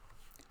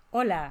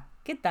Hola,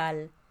 ¿qué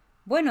tal?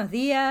 Buenos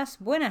días,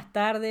 buenas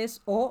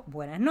tardes o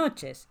buenas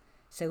noches,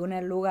 según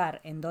el lugar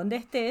en donde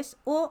estés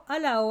o a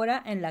la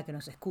hora en la que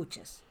nos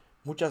escuches.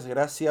 Muchas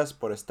gracias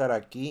por estar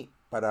aquí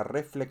para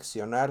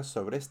reflexionar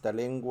sobre esta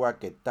lengua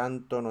que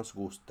tanto nos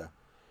gusta.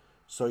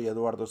 Soy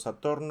Eduardo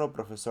Satorno,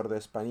 profesor de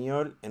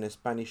español en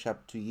Spanish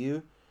Up to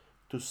You,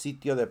 tu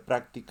sitio de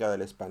práctica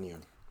del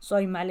español.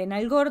 Soy Malena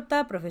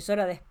Algorta,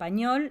 profesora de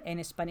español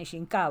en Spanish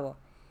in Cabo.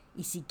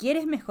 Y si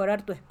quieres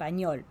mejorar tu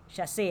español,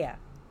 ya sea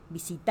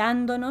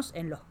visitándonos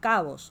en Los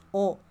Cabos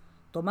o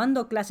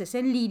tomando clases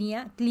en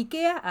línea,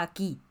 cliquea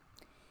aquí.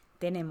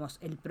 Tenemos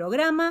el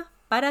programa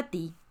para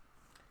ti.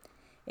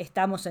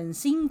 Estamos en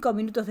 5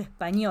 minutos de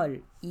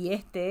español y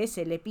este es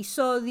el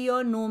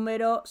episodio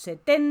número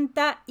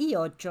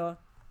 78.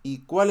 ¿Y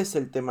cuál es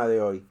el tema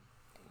de hoy?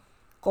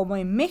 Como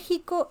en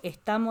México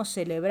estamos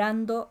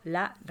celebrando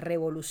la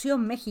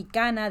Revolución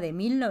Mexicana de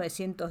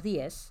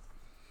 1910,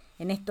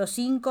 en estos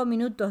 5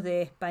 minutos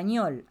de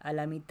español a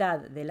la mitad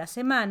de la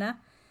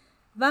semana,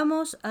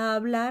 vamos a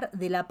hablar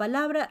de la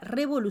palabra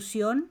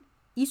revolución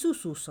y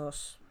sus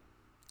usos.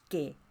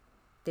 ¿Qué?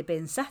 ¿Te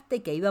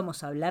pensaste que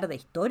íbamos a hablar de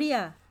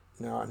historia?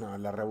 No,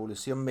 la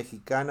Revolución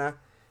Mexicana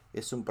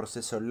es un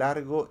proceso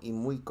largo y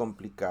muy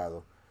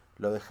complicado.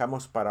 Lo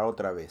dejamos para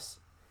otra vez.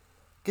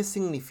 ¿Qué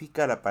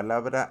significa la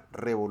palabra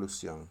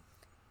revolución?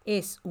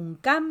 Es un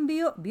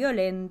cambio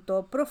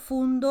violento,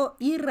 profundo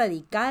y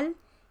radical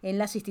en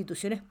las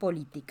instituciones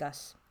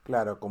políticas.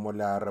 Claro, como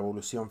la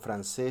Revolución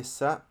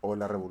Francesa o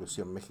la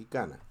Revolución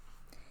Mexicana.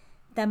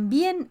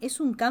 También es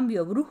un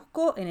cambio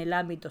brusco en el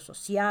ámbito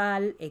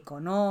social,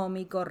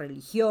 económico,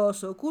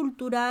 religioso,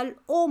 cultural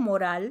o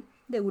moral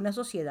de una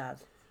sociedad.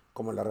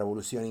 Como la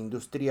Revolución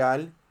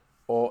Industrial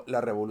o la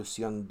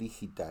Revolución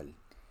Digital.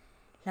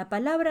 La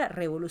palabra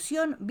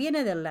revolución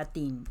viene del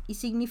latín y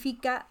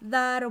significa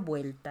dar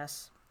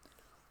vueltas.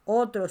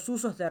 Otros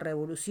usos de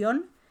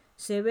revolución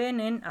se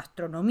ven en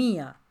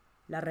astronomía.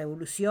 La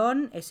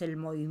revolución es el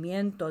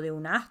movimiento de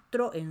un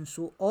astro en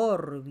su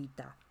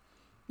órbita.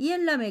 Y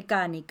en la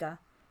mecánica,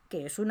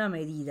 que es una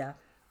medida.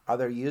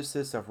 Other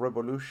uses of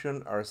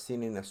revolution are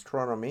seen in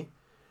astronomy.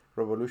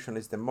 Revolution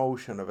is the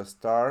motion of a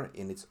star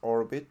in its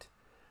orbit,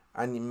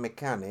 and in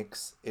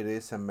mechanics it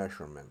is a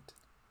measurement.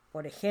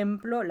 Por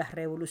ejemplo, las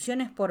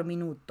revoluciones por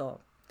minuto.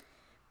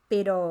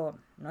 Pero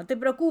no te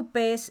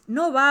preocupes,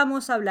 no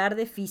vamos a hablar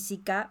de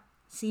física,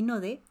 sino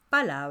de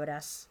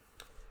palabras.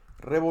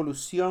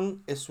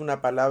 Revolución es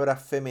una palabra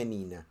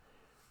femenina.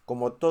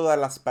 Como todas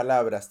las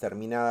palabras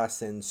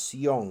terminadas en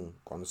ción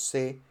con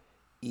C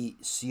y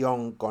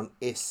ción con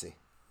S.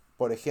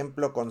 Por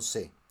ejemplo, con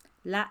C.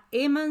 La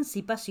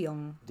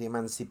emancipación. The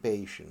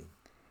emancipation.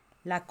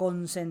 La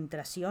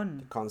concentración.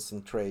 The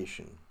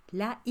concentration.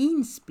 La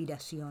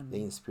inspiración. The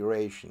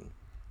inspiration.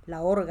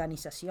 La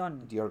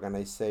organización. The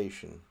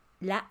organization.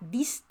 La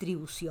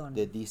distribución.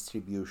 The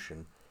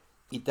distribution.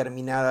 Y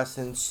terminadas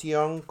en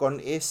ción con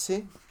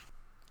S.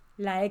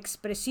 La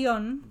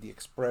expresión. The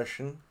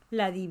expression.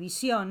 La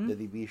división. The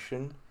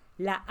division.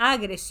 La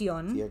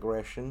agresión. The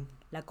aggression.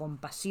 La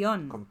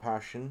compasión.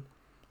 Compassion.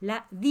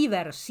 La The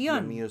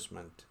diversión.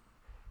 amusement.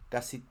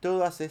 Casi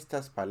todas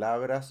estas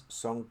palabras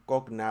son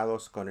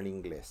cognados con el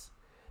inglés.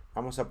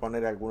 Vamos a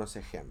poner algunos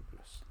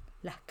ejemplos.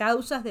 Las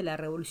causas de la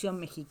Revolución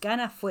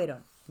Mexicana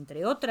fueron,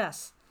 entre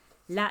otras,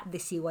 la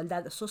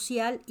desigualdad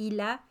social y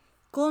la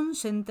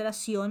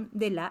concentración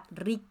de la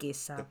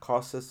riqueza. The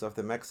causes of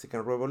the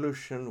Mexican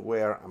Revolution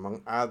were,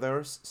 among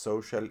others,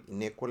 social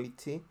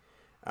inequality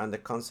and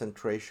the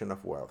concentration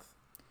of wealth.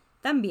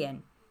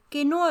 También,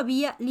 que no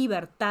había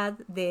libertad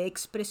de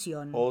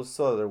expresión.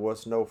 Also, there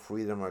was no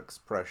freedom of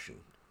expression.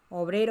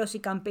 Obreros y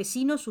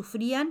campesinos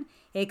sufrían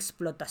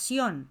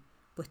explotación,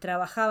 pues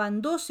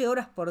trabajaban 12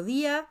 horas por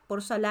día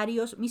por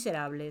salarios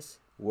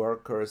miserables.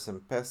 Workers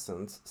and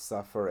peasants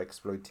suffer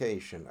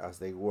exploitation as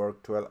they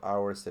work 12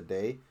 hours a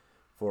day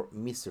for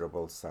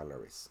miserable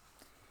salaries.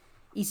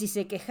 Y si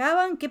se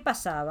quejaban, ¿qué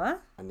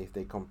pasaba? And if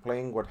they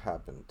complain, what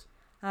happened?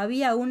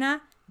 Había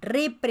una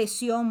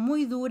represión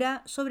muy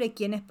dura sobre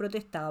quienes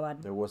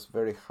protestaban. There was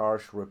very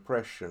harsh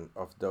repression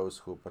of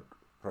those who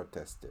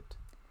protested.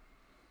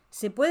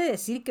 Se puede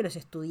decir que los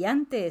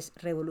estudiantes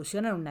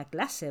revolucionan una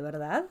clase,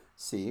 ¿verdad?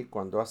 Sí,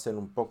 cuando hacen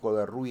un poco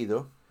de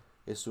ruido,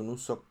 es un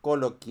uso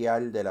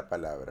coloquial de la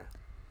palabra.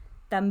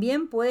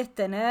 También puedes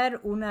tener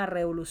una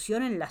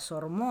revolución en las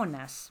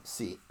hormonas.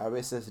 Sí, a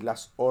veces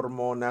las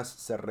hormonas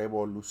se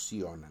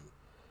revolucionan,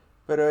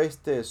 pero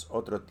este es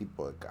otro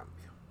tipo de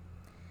cambio.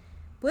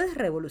 ¿Puedes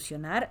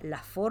revolucionar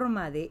la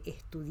forma de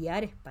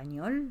estudiar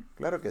español?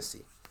 Claro que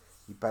sí.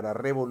 Y para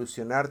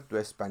revolucionar tu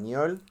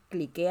español,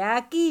 cliquea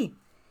aquí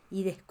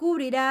y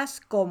descubrirás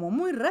cómo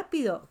muy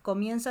rápido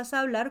comienzas a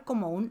hablar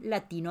como un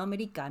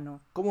latinoamericano.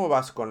 ¿cómo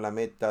vas con la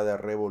meta de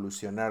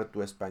revolucionar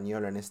tu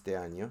español en este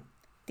año?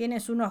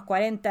 Tienes unos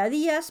 40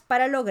 días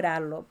para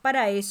lograrlo.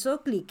 Para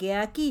eso,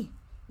 cliquea aquí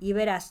y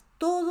verás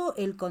todo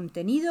el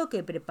contenido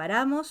que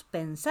preparamos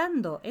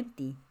pensando en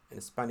ti.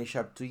 En Spanish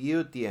Up to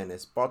You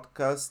tienes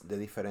podcasts de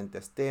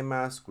diferentes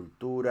temas,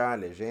 cultura,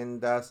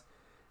 leyendas,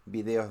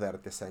 videos de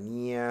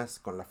artesanías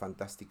con la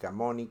fantástica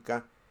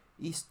Mónica,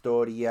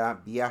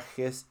 historia,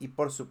 viajes y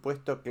por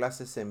supuesto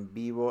clases en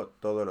vivo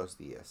todos los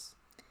días.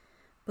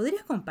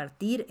 ¿Podrías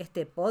compartir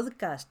este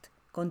podcast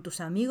con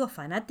tus amigos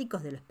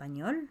fanáticos del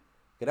español?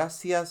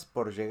 Gracias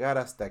por llegar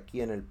hasta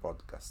aquí en el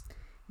podcast.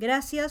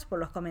 Gracias por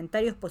los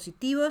comentarios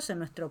positivos en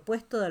nuestro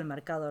puesto del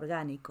mercado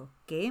orgánico.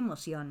 ¡Qué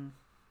emoción!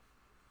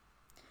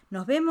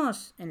 Nos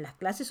vemos en las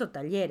clases o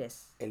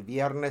talleres. El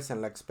viernes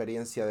en la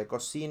experiencia de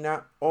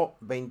cocina o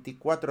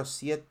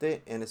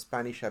 24/7 en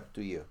Spanish Up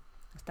to You.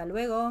 Hasta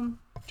luego.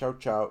 Chau,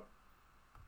 chau.